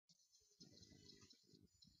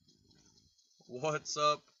What's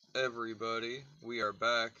up, everybody? We are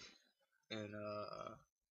back in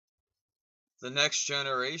the next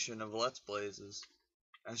generation of Let's Blazes.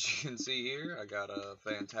 As you can see here, I got a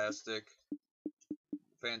fantastic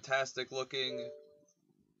looking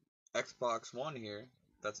Xbox One here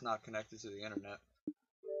that's not connected to the internet.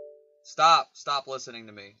 Stop listening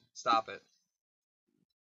to me. Stop it.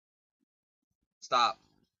 Stop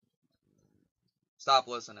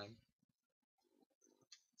listening.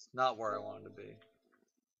 It's not where I wanted to be.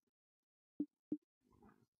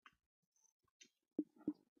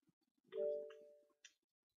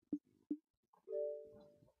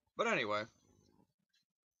 But anyway.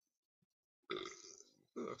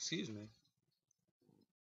 Ooh, excuse me.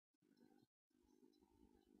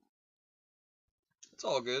 It's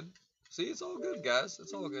all good. See, it's all good, guys.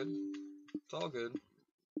 It's all good. It's all good.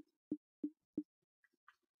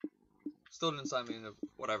 Still didn't sign me into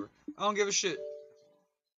whatever. I don't give a shit.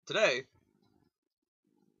 Today?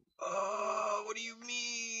 What do you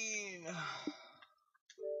mean?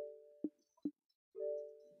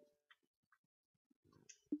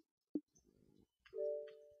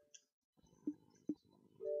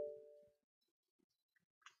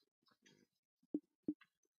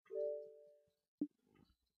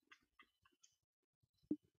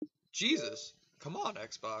 Jesus. Come on,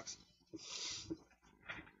 Xbox.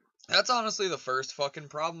 That's honestly the first fucking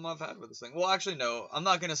problem I've had with this thing. Well, actually, no. I'm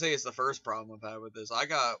not gonna say it's the first problem I've had with this. I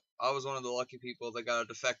was one of the lucky people that got a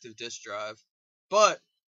defective disk drive. But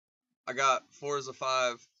I got Forza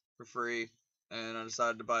 5 for free, and I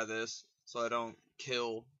decided to buy this so I don't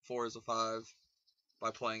kill Forza 5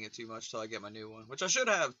 by playing it too much till I get my new one. Which I should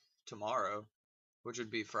have tomorrow, which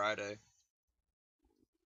would be Friday.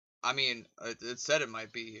 I mean, it said it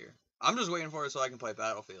might be here. I'm just waiting for it so I can play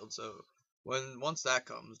Battlefield, so once that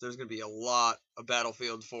comes, there's gonna be a lot of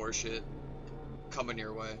Battlefield 4 shit coming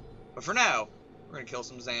your way. But for now, we're gonna kill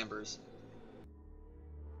some Zambers.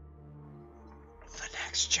 The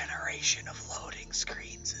next generation of loading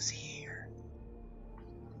screens is here.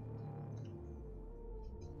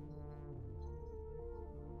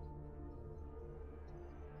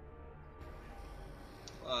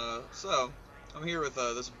 So I'm here with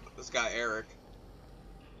this guy Eric.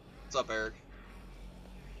 What's up, Eric?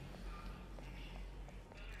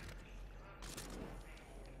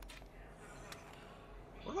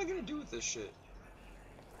 What am I gonna do with this shit?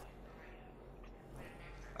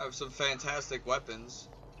 I have some fantastic weapons.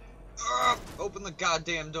 Open the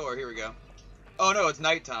goddamn door. Here we go. Oh no, it's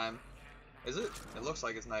nighttime. Is it? It looks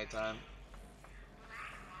like it's nighttime.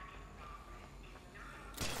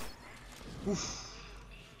 Oof.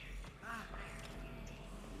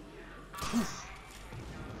 Oof.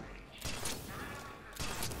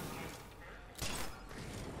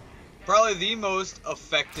 Probably the most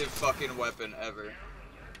effective fucking weapon ever.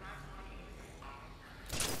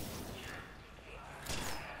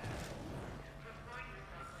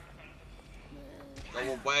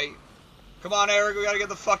 Go away. Come on, Eric, we gotta get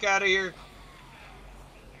the fuck out of here.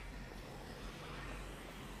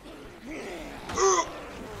 Oh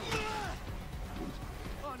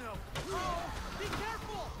no. Oh, be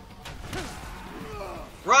careful.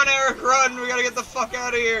 Run, Eric, run. We gotta get the fuck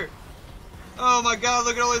out of here. Oh my god,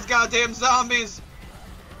 look at all these goddamn zombies.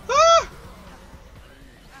 Ah!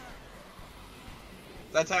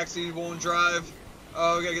 That taxi won't drive.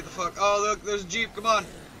 Oh, we gotta get the fuck. Oh, look, there's a Jeep. Come on.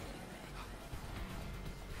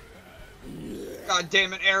 God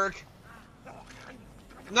damn it, Eric.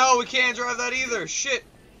 No, we can't drive that either. Shit.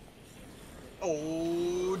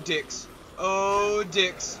 Oh, dicks. Oh,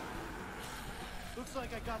 dicks. Looks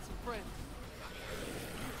like I got some friends.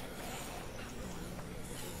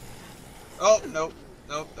 Oh, nope.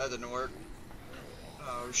 Nope, that didn't work.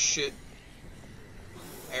 Oh, shit.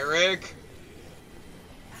 Eric.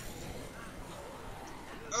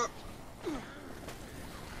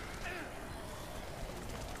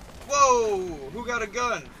 Whoa! Who got a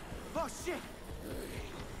gun? Oh shit!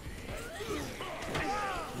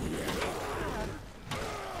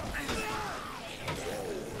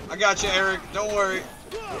 I got you, Eric. Don't worry.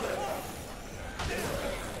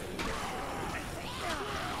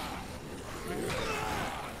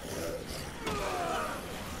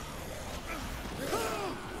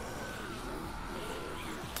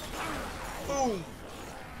 Boom!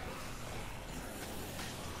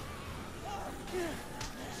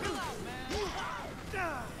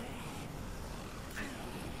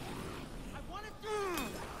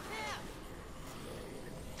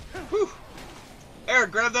 Whew.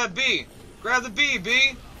 Eric, grab that bee. Grab the bee,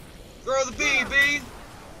 B. Throw the bee, B.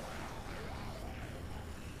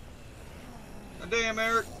 God damn,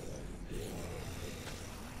 Eric.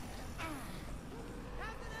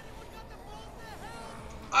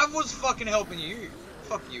 was fucking helping you.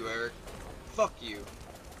 Fuck you, Eric. Fuck you.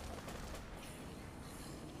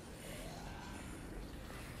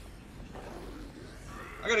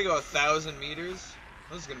 I gotta go 1,000 meters.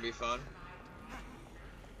 This is gonna be fun.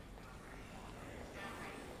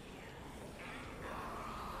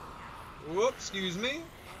 Whoop, excuse me.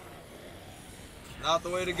 Not the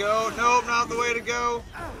way to go. Nope, not the way to go.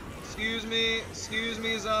 Excuse me,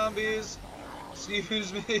 zombies.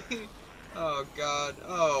 Excuse me. Oh god.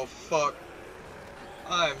 Oh fuck.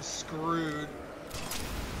 I'm screwed.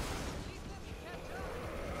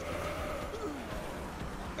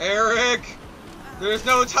 Eric! There's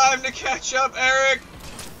no time to catch up, Eric!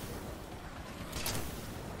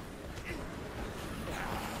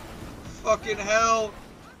 Fucking hell.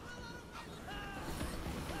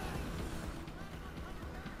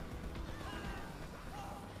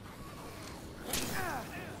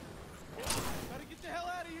 Gotta get the hell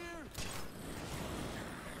out of here.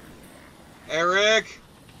 Eric!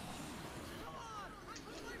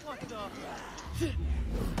 What the?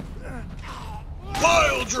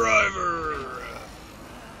 Pile driver!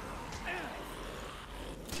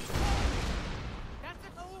 That's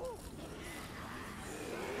it. Oh.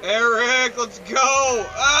 Eric, let's go!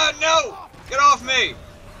 Ah, no! Get off me!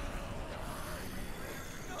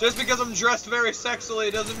 Just because I'm dressed very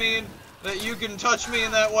sexily doesn't mean that you can touch me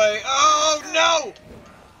in that way. Oh, no!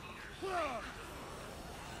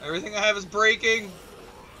 Everything I have is breaking.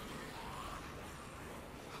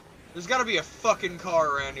 There's gotta be a fucking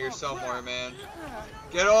car around here somewhere, man.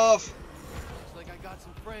 Get off! Looks like I got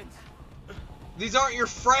some friends. These aren't your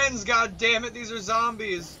friends, god damn it! These are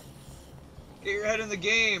zombies. Get your head in the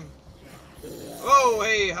game. Oh,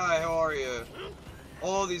 hey, hi, how are you?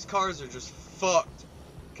 All these cars are just fucked.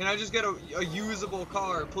 Can I just get a usable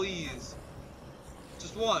car, please?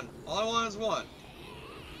 Just one. All I want is one.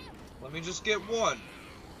 Let me just get one.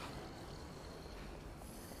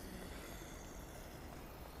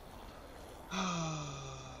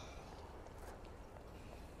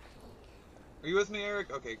 Are you with me,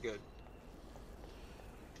 Eric? Okay, good.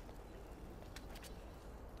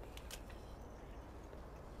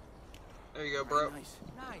 There you go, bro. Nice,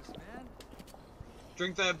 man.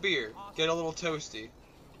 Drink that beer. Get a little toasty.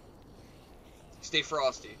 Stay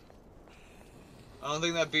frosty. I don't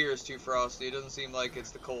think that beer is too frosty. It doesn't seem like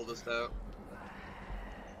it's the coldest out.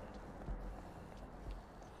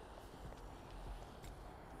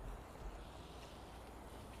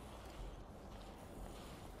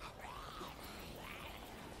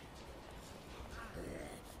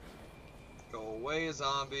 Go away,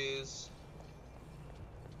 zombies.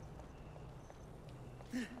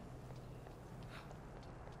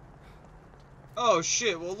 Oh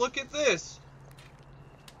shit, well look at this.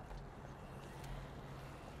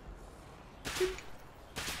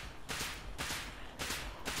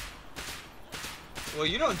 Well,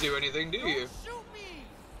 you don't do anything, do you? Don't shoot me.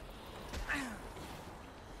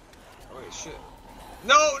 Oh, wait, shit.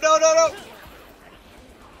 No, no, no, no!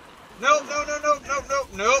 Nope, no, no, no, nope, nope,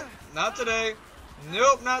 nope. Not today.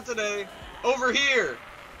 Nope, not today. Over here.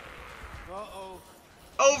 Uh-oh.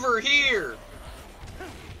 Over here.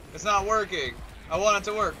 It's not working. I want it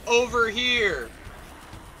to work. Over here.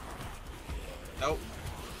 Nope.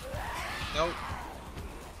 Nope.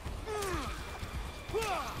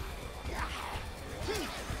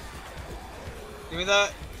 Give me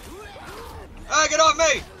that. Ah, get off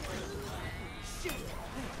me!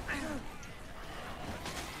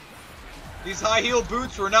 These high heel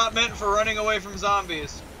boots were not meant for running away from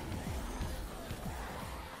zombies.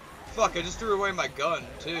 Fuck, I just threw away my gun,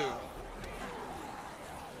 too.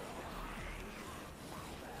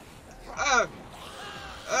 Ah!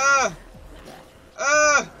 Ah!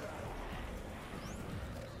 Ah!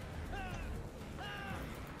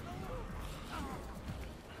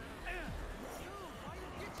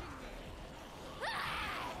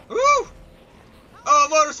 Woo! Oh,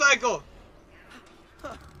 motorcycle!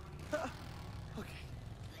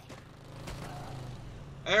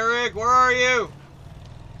 Eric, where are you?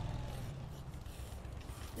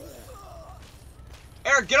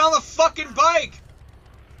 Eric, get on the fucking bike!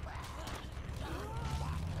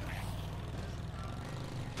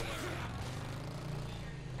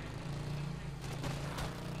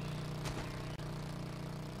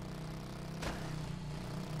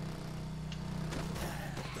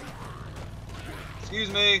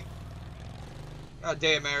 Excuse me. God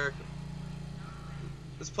damn, Eric.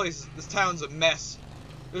 This town's a mess.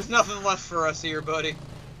 There's nothing left for us here, buddy.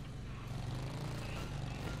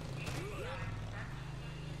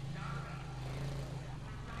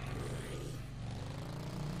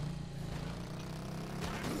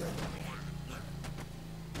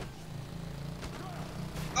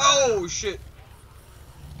 Oh shit.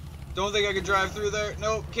 Don't think I can drive through there.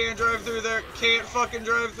 Nope, can't drive through there. Can't fucking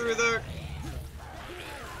drive through there.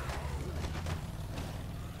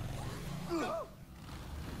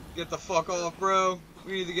 Get the fuck off, bro.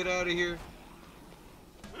 We need to get out of here.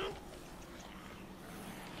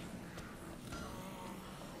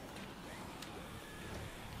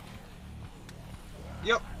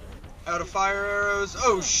 Yep. Out of fire arrows.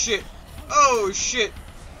 Oh shit. Oh shit.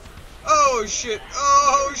 Oh shit.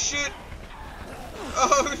 Oh shit.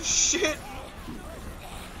 Oh shit.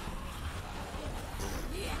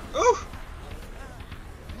 Oh.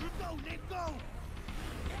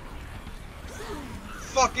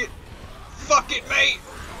 Fuck it. Fuck it, mate.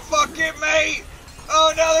 Fuck it, mate.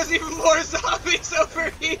 Oh no, there's even more zombies over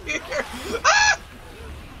here. Ah!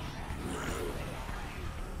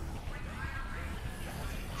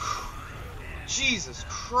 Jesus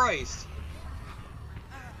Christ.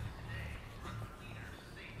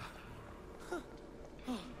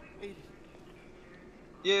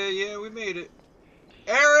 Yeah, we made it.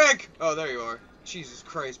 Eric! Oh, there you are. Jesus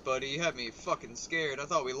Christ, buddy. You had me fucking scared. I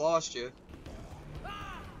thought we lost you.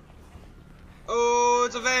 Oh,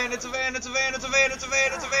 it's a van, it's a van, it's a van, it's a van, it's a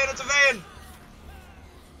van, it's a van, it's a van!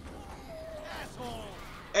 Asshole.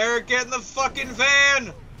 Eric, get in the fucking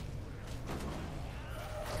van!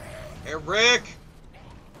 Eric!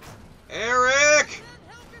 Eric!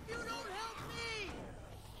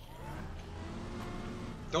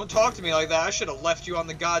 Don't talk to me like that. I should have left you on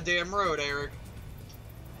the goddamn road, Eric.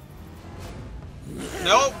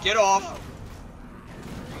 Nope, get off.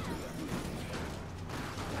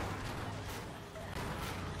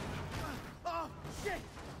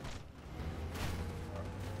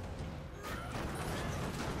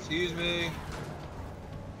 Excuse me.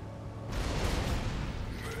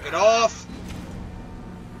 Get off.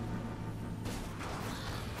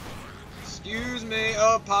 Excuse me.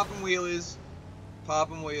 Oh, popping wheelies.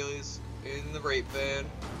 Popping wheelies in the rape van.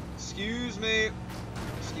 Excuse me.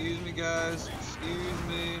 Excuse me, guys. Excuse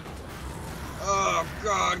me. Oh,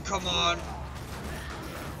 God, come on.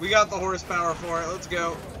 We got the horsepower for it. Let's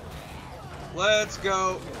go. Let's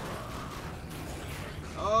go.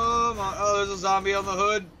 Oh, my. Oh, there's a zombie on the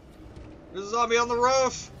hood. There's a zombie on the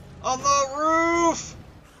roof. On the roof!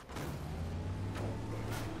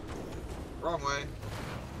 Wrong way.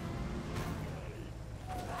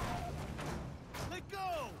 Let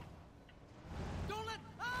go! Don't let...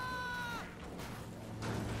 Ah!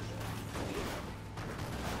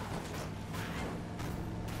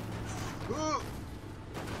 Ooh.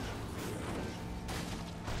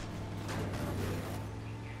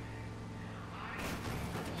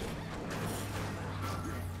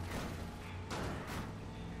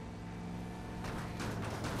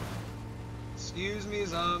 Excuse me,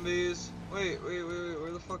 zombies. Wait,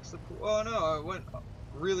 where the fuck's the pool? Oh no, I went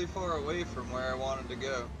really far away from where I wanted to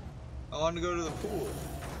go. I wanted to go to the pool.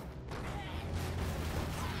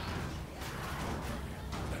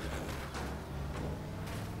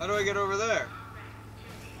 How do I get over there?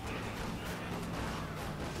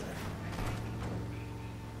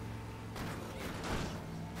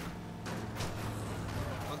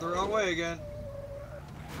 Went the wrong way again.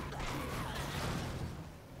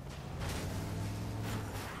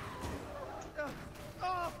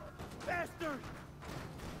 Oh, bastard!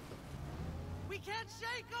 We can't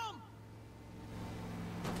shake them!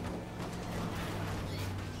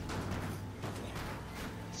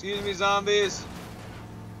 Excuse me, zombies.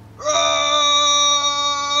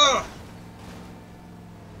 Ah!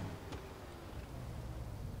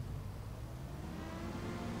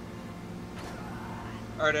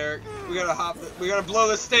 Alright, Eric. We gotta hop. We gotta blow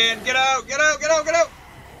the stand. Get out! Get out! Get out! Get out!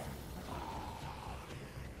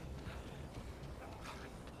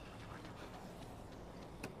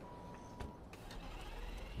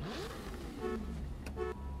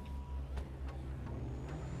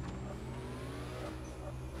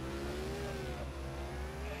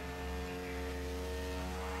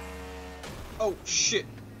 Oh, shit.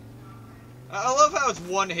 I love how it's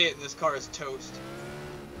one hit and this car is toast.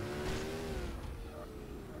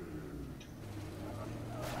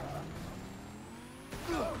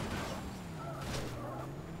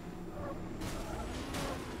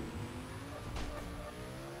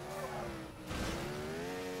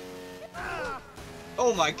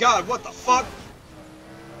 Oh my god, what the fuck?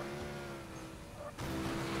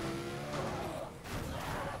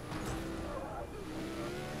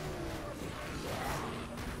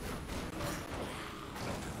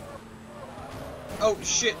 Oh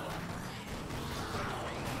shit.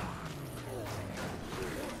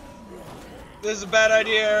 This is a bad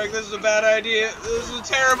idea, Eric. This is a bad idea. This is a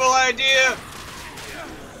terrible idea.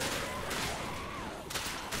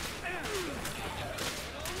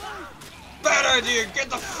 bad idea. Get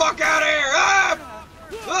the fuck out of here. Ah!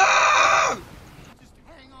 Ah! Just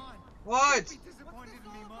hang on. What? Be disappointed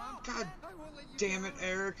in me, Mom. God I won't let you damn it, down.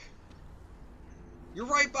 Eric. You're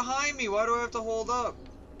right behind me. Why do I have to hold up?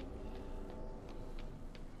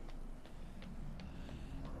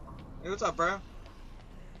 Hey, what's up, bro?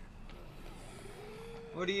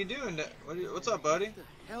 What are you doing? What's up, buddy? What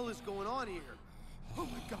the hell is going on here? Oh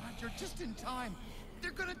my God, you're just in time.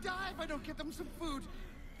 They're gonna die if I don't get them some food.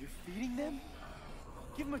 You're feeding them?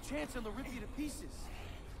 Give them a chance and they'll rip you to pieces.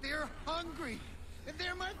 They're hungry, and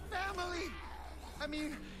they're my family. I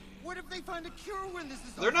mean, what if they find a cure when this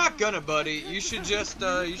is They're over? not gonna, buddy. You should just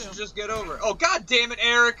get over it. Oh, god damn it,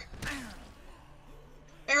 Eric!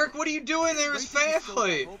 Eric, what are you doing? There is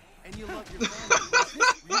family. And you love your family. Is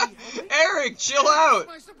this really helping? Eric, chill out. What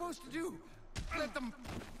am I supposed to do? Let them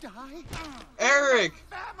die? Eric.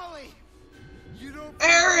 Family. You don't.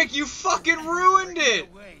 Eric, you fucking ruined it.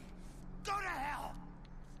 Away. Go to hell.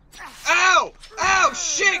 Ow! Ow!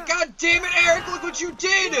 Shit! God damn it, Eric! Look what you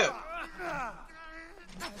did!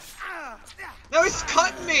 Now he's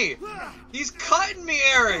cutting me! He's cutting me,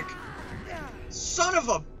 Eric! Son of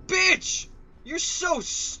a bitch! You're so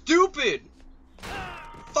stupid!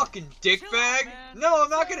 Fucking dickbag! No, I'm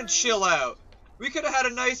not gonna chill out. We could have had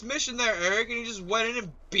a nice mission there, Eric, and he just went in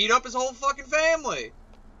and beat up his whole fucking family.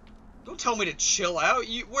 Don't tell me to chill out.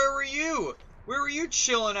 Where were you? Where were you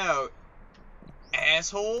chilling out?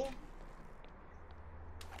 Asshole?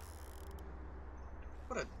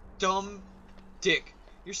 What a dumb dick.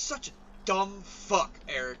 You're such a dumb fuck,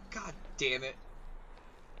 Eric. God damn it.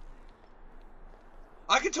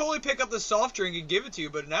 I could totally pick up the soft drink and give it to you,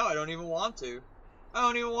 but now I don't even want to. I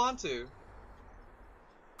don't even want to.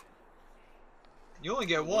 You only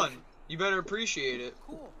get one. You better appreciate it.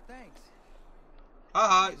 Cool, thanks.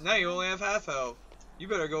 Haha, now you only have half health. You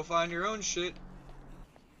better go find your own shit.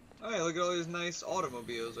 Oh yeah, look at all these nice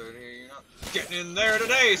automobiles right here. You're not getting in there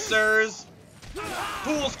today, sirs.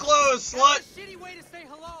 Pool's closed, slut. Shitty way to say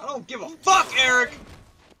hello. I don't give a fuck, Eric.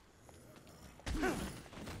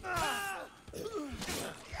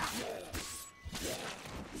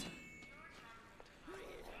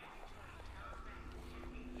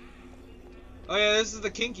 Oh yeah, this is the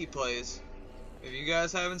kinky place. If you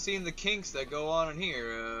guys haven't seen the kinks that go on in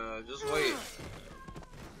here, just wait.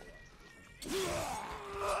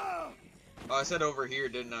 Oh, I said over here,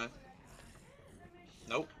 didn't I?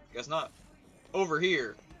 Nope, guess not. Over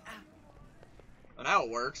here. And now it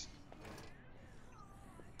works.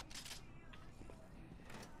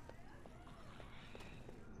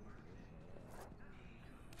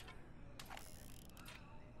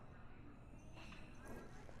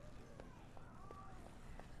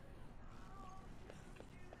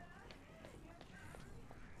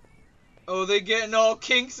 Oh, they getting all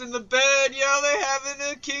kinks in the bed. Yo, they having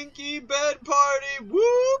a kinky bed party.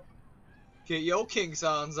 Whoop! Get your kinks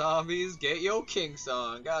on, zombies. Get your kinks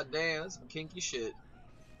on. God damn, that's some kinky shit.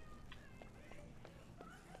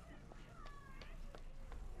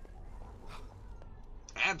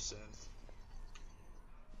 Absinthe.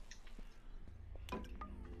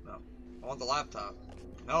 No, I want the laptop.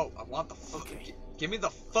 No, I want the give me the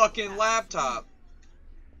fucking laptop.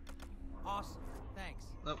 Awesome, thanks.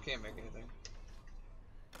 Nope, can't make anything.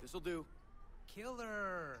 This'll do.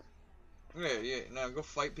 Killer. Yeah, now go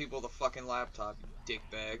fight people with a fucking laptop, you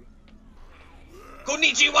dickbag.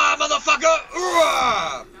 Konnichiwa, motherfucker!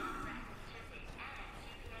 Urgh!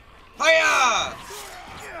 Hiya!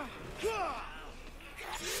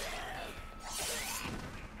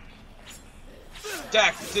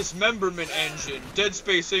 DAC dismemberment engine. Dead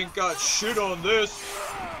Space ain't got shit on this.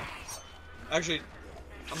 Actually,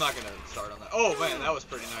 I'm not gonna start on that. Oh man, that was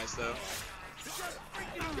pretty nice though.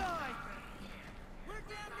 Freaking die. We're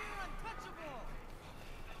damn near untouchable.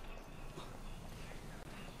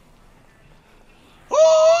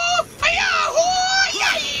 Oh! Hiya! Oh!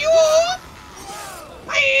 Yeah! Oh!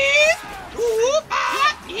 Hiya! Oh!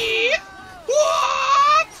 Ah! Yeah!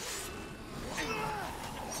 Oh!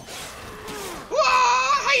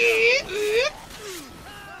 Oh! Hiya!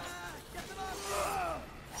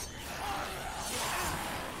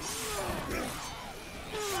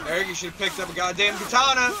 Eric, you should have picked up a goddamn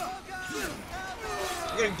katana.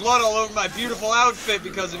 I'm getting blood all over my beautiful outfit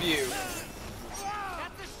because of you.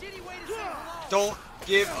 That's a shitty way to say hello. Don't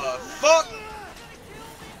give a fuck.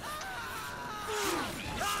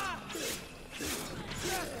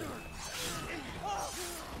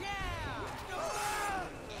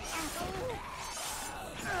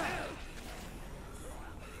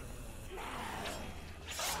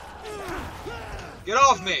 Get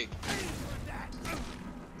off me.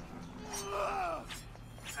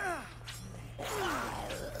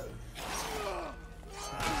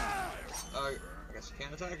 guess you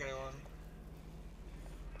can't attack anyone.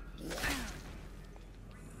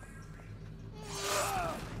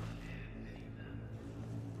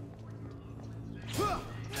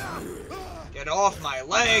 Get off my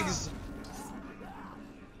legs!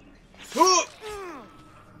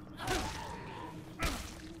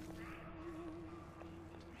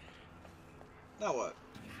 Now what?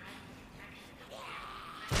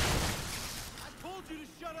 I told you to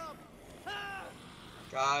shut up.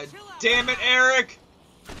 God damn it, Eric!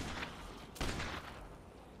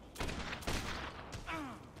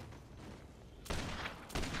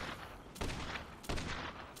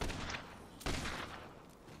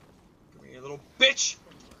 Come here, you little bitch!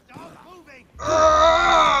 Stop moving.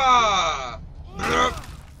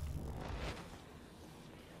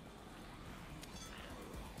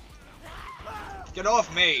 Get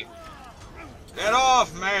off me! Get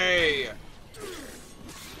off me!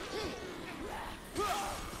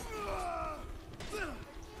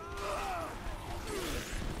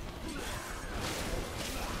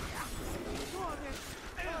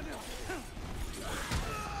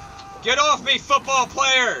 Get off me, football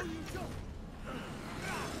player!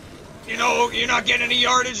 You know, you're not getting any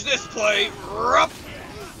yardage this play. Rup.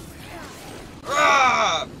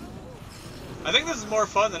 Ah! I think this is more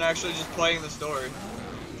fun than actually just playing the story.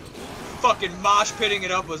 Fucking mosh pitting it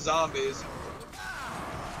up with zombies.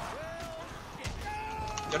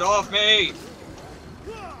 Get off me!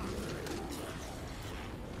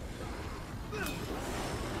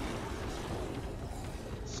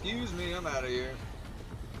 Excuse me, I'm out of here.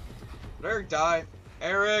 Did Eric die?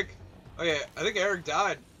 Eric! Oh yeah, I think Eric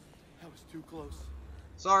died. That was too close.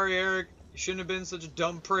 Sorry, Eric. You shouldn't have been such a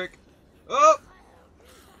dumb prick. Oh!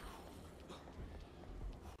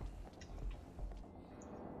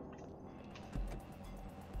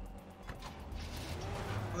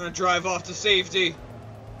 I'm gonna drive off to safety.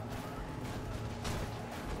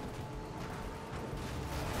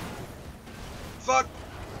 Fuck!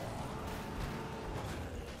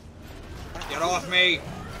 Get off me!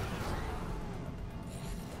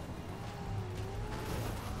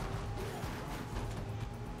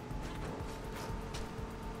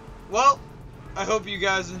 Well, I hope you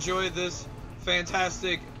guys enjoyed this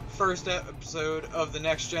fantastic first episode of the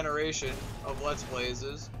next generation of Let's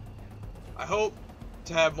Blazes. I hope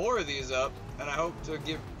to have more of these up, and I hope to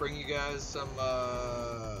bring you guys some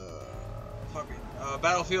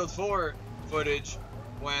Battlefield 4 footage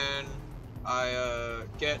when I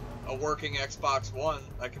get a working Xbox One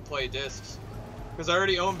that can play discs. Because I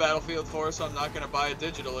already own Battlefield 4, so I'm not going to buy it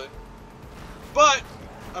digitally. But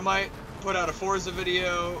I might put out a Forza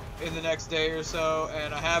video in the next day or so,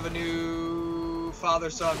 and I have a new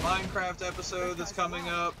father-son Minecraft episode that's coming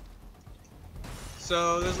up.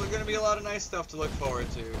 So there's going to be a lot of nice stuff to look forward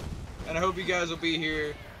to. And I hope you guys will be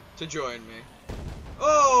here to join me.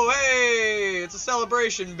 Oh, hey! It's a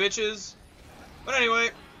celebration, bitches! But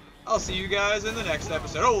anyway, I'll see you guys in the next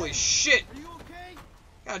episode. Holy shit! Are you okay?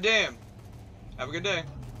 God damn. Have a good day.